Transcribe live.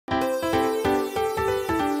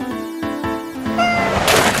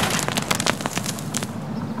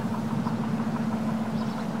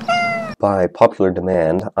by popular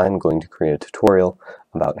demand, I'm going to create a tutorial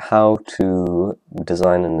about how to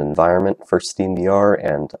design an environment for SteamVR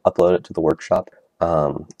and upload it to the workshop.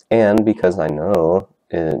 And because I know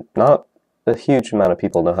not a huge amount of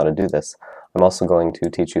people know how to do this, I'm also going to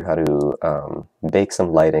teach you how to bake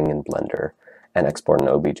some lighting in Blender and export an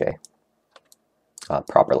OBJ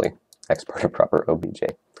properly. Export a proper OBJ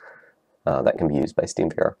that can be used by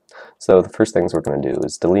SteamVR. So the first things we're going to do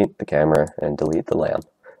is delete the camera and delete the lamp.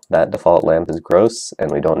 That default lamp is gross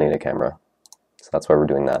and we don't need a camera. So that's why we're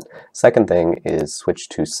doing that. Second thing is switch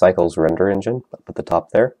to Cycles render engine up at the top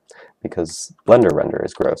there, because Blender render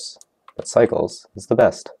is gross, but Cycles is the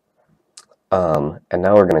best. And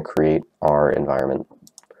now we're going to create our environment.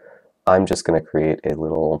 I'm just going to create a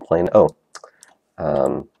little plain,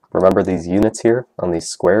 remember these units here on these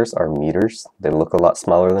squares are meters. They look a lot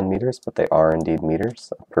smaller than meters, but they are indeed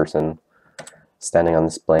meters. A person standing on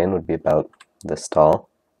this plane would be about this tall.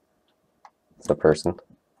 It's a person.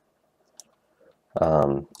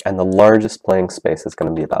 And the largest playing space is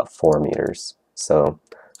going to be about 4 meters. So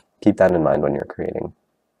keep that in mind when you're creating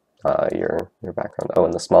your background. Oh,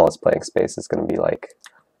 and the smallest playing space is going to be like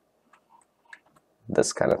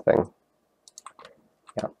this kind of thing.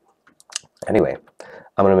 Yeah. Anyway,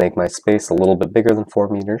 I'm going to make my space a little bit bigger than 4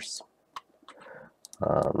 meters.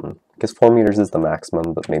 Because 4 meters is the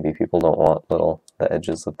maximum, but maybe people don't want the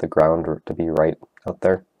edges of the ground to be right out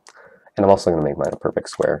there. And I'm also going to make mine a perfect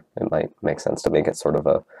square. It might make sense to make it sort of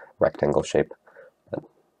a rectangle shape, but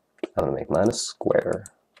I'm going to make mine a square.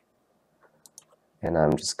 And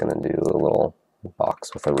I'm just going to do a little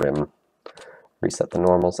box with a rim. Reset the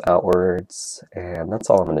normals outwards, and that's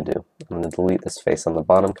all I'm going to do. I'm going to delete this face on the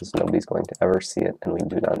bottom because nobody's going to ever see it, and we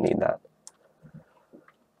do not need that.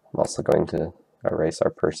 I'm also going to erase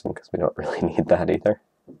our person because we don't really need that either.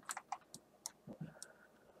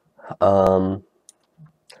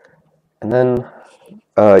 And then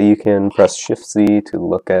you can press Shift-Z to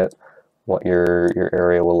look at what your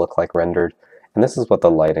area will look like rendered. And this is what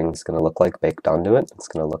the lighting is going to look like baked onto it. It's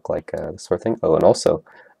going to look like this sort of thing. Oh, and also,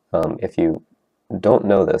 if you don't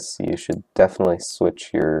know this, you should definitely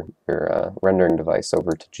switch your rendering device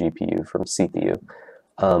over to GPU from CPU.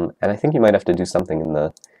 And I think you might have to do something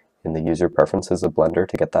in the user preferences of Blender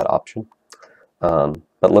to get that option.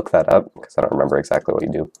 But look that up because I don't remember exactly what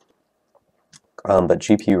you do. But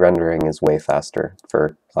GPU rendering is way faster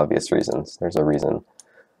for obvious reasons. There's a reason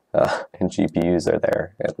and GPUs are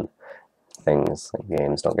there and things like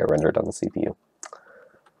games don't get rendered on the CPU.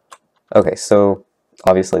 Okay, so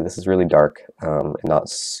obviously this is really dark and not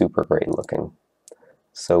super great looking.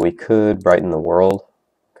 So we could brighten the world,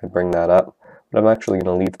 could bring that up, but I'm actually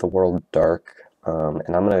going to leave the world dark and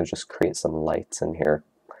I'm going to just create some lights in here.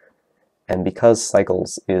 And because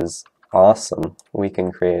Cycles is awesome, we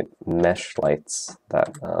can create mesh lights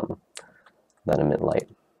that emit light.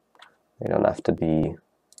 They don't have to be,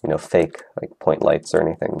 fake like point lights or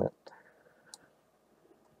anything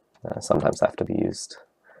that sometimes have to be used.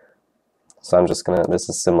 So I'm just gonna. This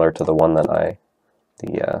is similar to the one that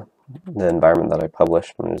the environment that I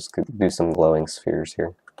published. I'm gonna just do some glowing spheres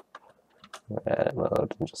here. Edit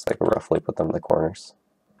mode and just like roughly put them in the corners.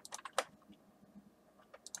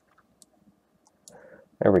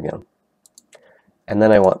 There we go. And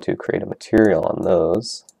then I want to create a material on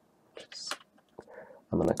those, which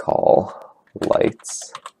I'm going to call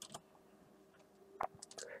lights.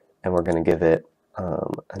 And we're going to give it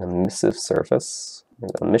an emissive surface, an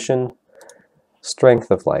emission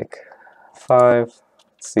strength of like 5.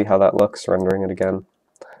 Let's see how that looks rendering it again.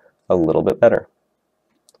 A little bit better.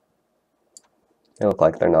 They look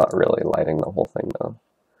like they're not really lighting the whole thing though.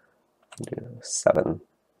 Do 7.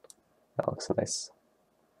 That looks nice.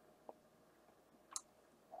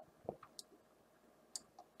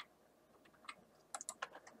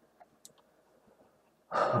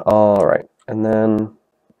 Alright, and then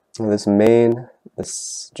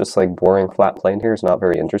this just like boring flat plane here is not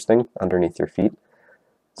very interesting underneath your feet.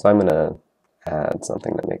 So I'm going to add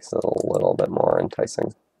something that makes it a little bit more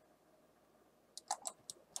enticing.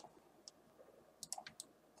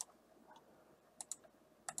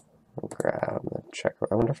 I'll grab the checker.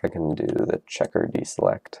 I wonder if I can do the checker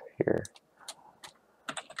deselect here.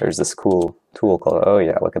 There's this cool tool called, oh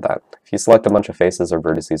yeah, look at that. If you select a bunch of faces or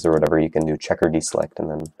vertices or whatever, you can do checker deselect and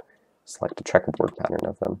then select a checkerboard pattern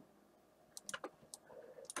of them.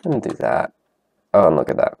 And do that. Oh, and look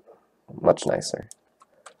at that. Much nicer.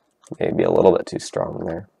 Maybe a little bit too strong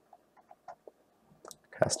there.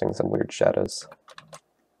 Casting some weird shadows.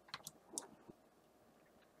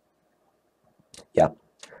 Yeah,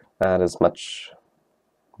 that is much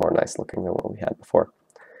more nice looking than what we had before.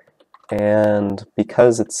 And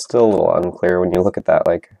because it's still a little unclear when you look at that,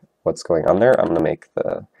 like what's going on there, I'm going to make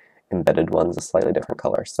the embedded ones a slightly different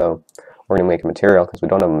color. So we're going to make a material, because we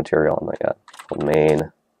don't have a material on that yet, called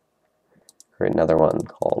main. Create another one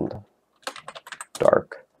called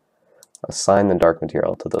dark. Assign the dark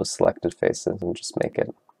material to those selected faces and just make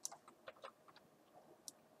it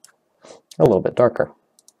a little bit darker.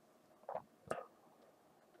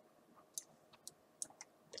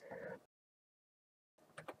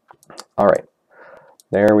 Alright,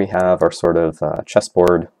 there we have our sort of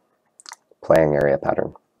chessboard playing area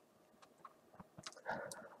pattern.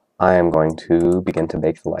 I am going to begin to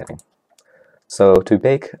bake the lighting. So to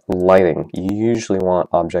bake lighting, you usually want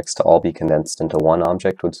objects to all be condensed into one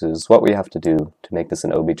object, which is what we have to do to make this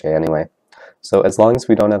an OBJ anyway. So as long as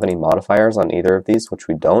we don't have any modifiers on either of these, which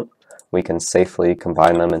we don't, we can safely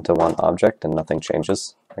combine them into one object and nothing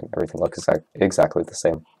changes. Everything looks exactly the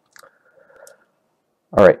same.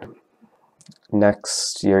 Alright,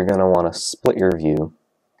 next you're going to want to split your view.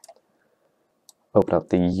 Open up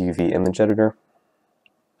the UV image editor.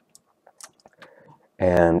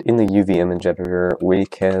 And in the UV image editor, we have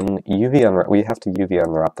to UV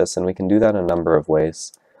unwrap this, and we can do that in a number of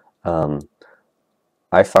ways.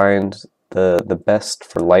 I find the best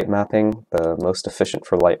for light mapping, the most efficient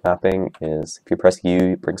for light mapping is if you press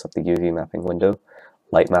U, it brings up the UV mapping window,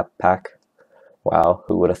 light map pack. Wow,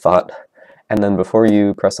 who would have thought? And then before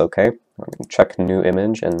you press OK, check new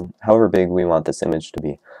image and however big we want this image to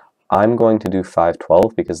be. I'm going to do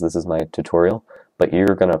 512 because this is my tutorial, but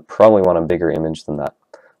you're going to probably want a bigger image than that.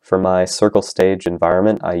 For my circle stage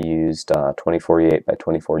environment, I used 2048 by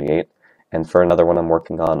 2048, and for another one I'm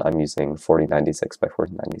working on, I'm using 4096 by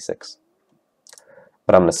 4096.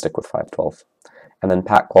 But I'm going to stick with 512. And then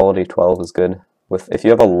pack quality 12 is good. If you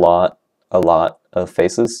have a lot of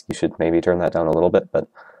faces, you should maybe turn that down a little bit, but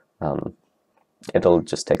it'll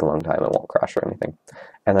just take a long time. It won't crash or anything.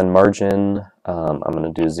 And then margin, I'm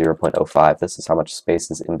going to do 0.05. This is how much space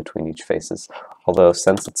is in between each faces. Although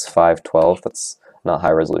since it's 512, that's not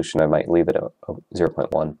high resolution, I might leave it at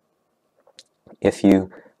 0.1. If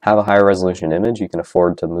you have a higher resolution image, you can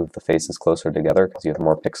afford to move the faces closer together because you have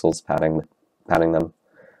more pixels padding them.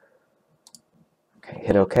 Okay,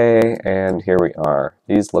 hit OK, and here we are.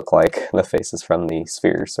 These look like the faces from the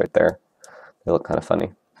spheres right there. They look kind of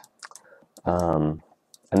funny. And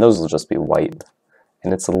those will just be white.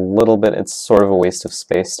 And it's sort of a waste of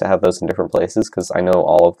space to have those in different places because I know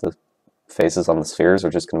all of the faces on the spheres are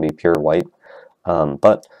just going to be pure white.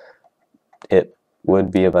 But it would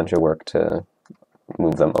be a bunch of work to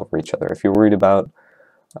move them over each other. If you're worried about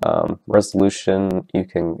resolution,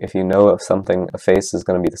 if you know if a face is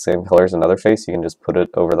going to be the same color as another face, you can just put it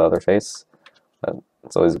over the other face.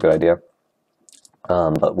 It's always a good idea.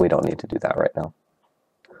 But we don't need to do that right now.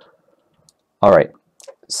 Alright,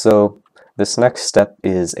 so this next step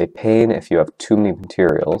is a pain if you have too many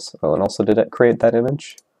materials. Oh, and also, did it create that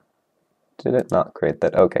image? Did it not create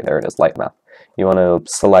that? Okay, there it is, light map. You want to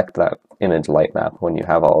select that image light map when you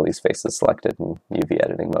have all these faces selected in UV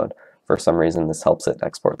editing mode. For some reason, this helps it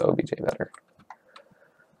export the OBJ better.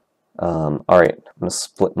 Alright, I'm going to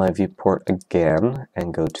split my viewport again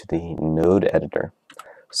and go to the node editor.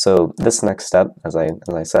 So this next step, as I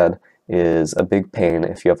said, is a big pain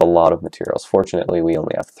if you have a lot of materials. Fortunately, we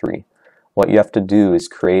only have 3. What you have to do is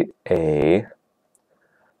create a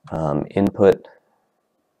image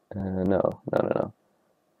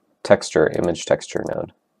texture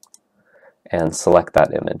node, and select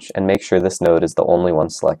that image, and make sure this node is the only one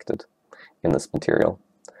selected in this material.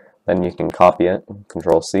 Then you can copy it,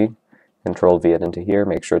 Control-C, Control-V it into here,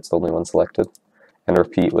 make sure it's the only one selected, and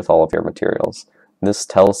repeat with all of your materials. This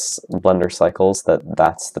tells Blender Cycles that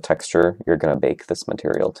that's the texture you're going to bake this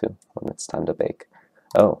material to when it's time to bake.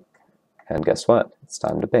 Oh, and guess what? It's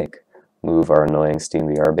time to bake. Move our annoying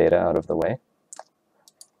SteamVR beta out of the way.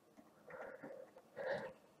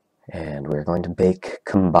 And we're going to bake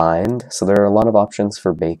combined. So there are a lot of options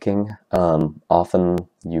for baking. Often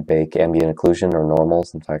you bake ambient occlusion or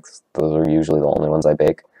normals. In fact, those are usually the only ones I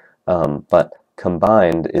bake. But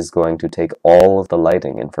combined is going to take all of the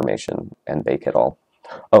lighting information and bake it all.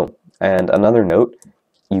 Oh, and another note,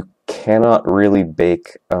 you cannot really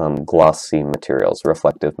bake glossy materials,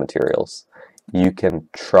 reflective materials. You can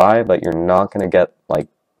try, but you're not going to get, like,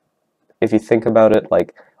 if you think about it,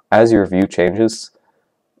 like, as your view changes,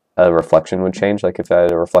 a reflection would change. Like if I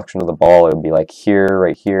had a reflection of the ball, it would be like here,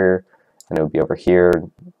 right here, and it would be over here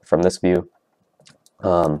from this view.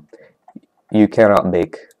 You cannot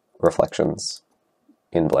make reflections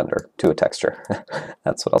in Blender to a texture.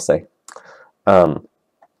 That's what I'll say.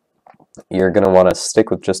 You're going to want to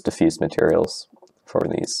stick with just diffuse materials for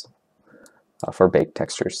these, for baked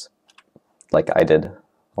textures. Like I did,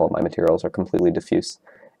 all of my materials are completely diffuse.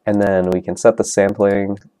 And then we can set the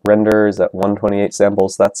sampling renders at 128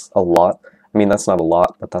 samples. That's a lot. I mean, that's not a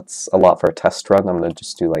lot, but that's a lot for a test run. I'm going to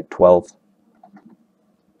just do like 12.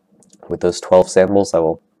 With those 12 samples, I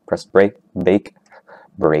will press bake,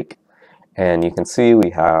 and you can see we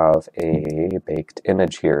have a baked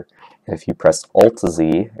image here. And if you press Alt-Z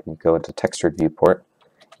and you go into textured viewport,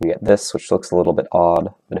 you get this, which looks a little bit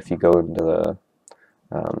odd. But if you go into the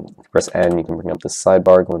press N, you can bring up the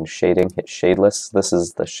sidebar, go into shading, hit shadeless. This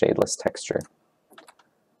is the shadeless texture.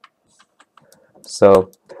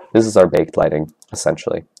 So this is our baked lighting,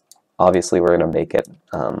 essentially. Obviously, we're going to bake it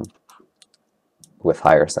with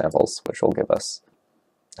higher samples, which will give us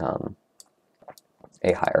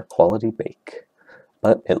a higher quality bake.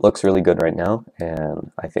 But it looks really good right now,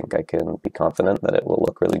 and I think I can be confident that it will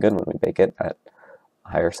look really good when we bake it at a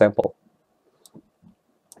higher sample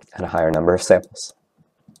and a higher number of samples.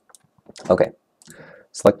 Okay,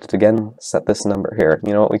 select it again, set this number here.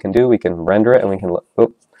 You know what we can do? We can render it, and we can look,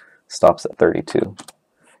 oh, stops at 32.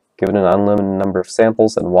 Give it an unlimited number of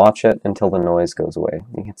samples and watch it until the noise goes away.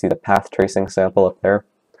 You can see the path tracing sample up there.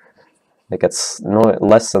 It gets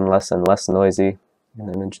less and less and less noisy in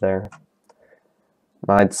the image there.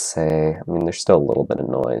 I'd say, I mean, there's still a little bit of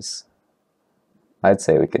noise. I'd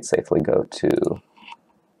say we could safely go to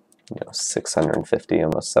 650,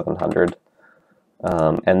 almost 700.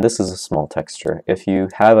 And this is a small texture. If you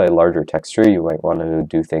have a larger texture, you might want to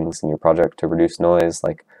do things in your project to reduce noise,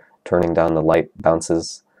 like turning down the light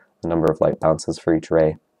bounces, the number of light bounces for each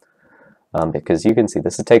ray. Because you can see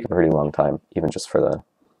this would take a pretty long time, even just for the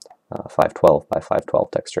 512 by 512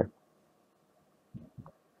 texture.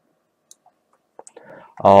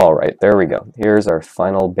 Alright, there we go. Here's our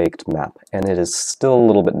final baked map, and it is still a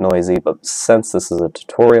little bit noisy, but since this is a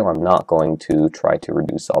tutorial, I'm not going to try to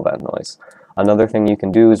reduce all that noise. Another thing you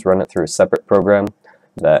can do is run it through a separate program,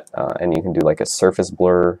 and you can do like a surface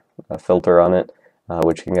blur filter on it,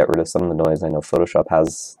 which can get rid of some of the noise. I know Photoshop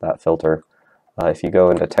has that filter. If you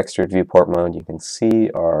go into textured viewport mode, you can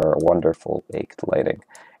see our wonderful baked lighting.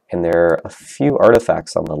 And there are a few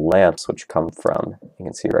artifacts on the lamps which come from, you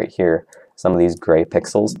can see right here, some of these gray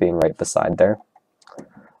pixels being right beside there.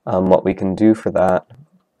 What we can do for that,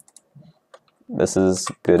 this is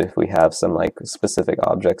good if we have some like specific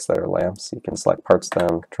objects that are lamps. You can select parts of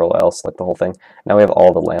them, Control L, select the whole thing. Now we have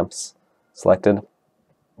all the lamps selected.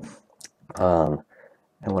 And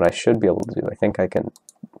what I should be able to do, I think I can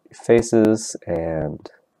faces and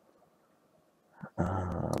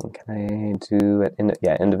can I do it?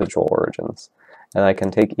 Yeah, individual origins. And I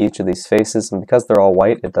can take each of these faces, and because they're all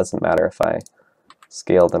white, it doesn't matter if I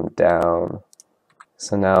scale them down.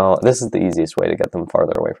 So now, this is the easiest way to get them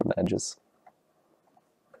farther away from the edges.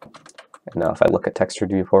 And now if I look at textured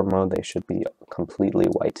viewport mode, they should be completely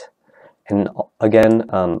white. And again,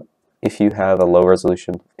 if you have a low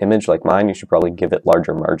resolution image like mine, you should probably give it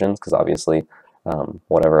larger margins, because obviously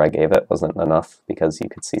whatever I gave it wasn't enough, because you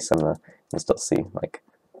could see some of the, you can still see like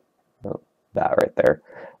that right there.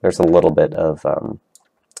 There's a little bit of,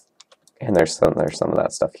 and there's some of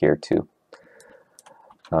that stuff here too.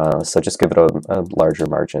 So just give it a larger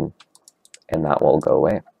margin, and that will go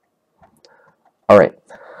away. All right.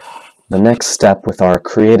 The next step with our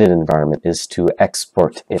created environment is to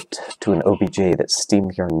export it to an OBJ that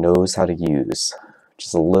SteamVR knows how to use, which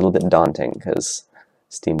is a little bit daunting because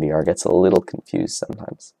SteamVR gets a little confused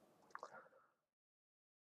sometimes.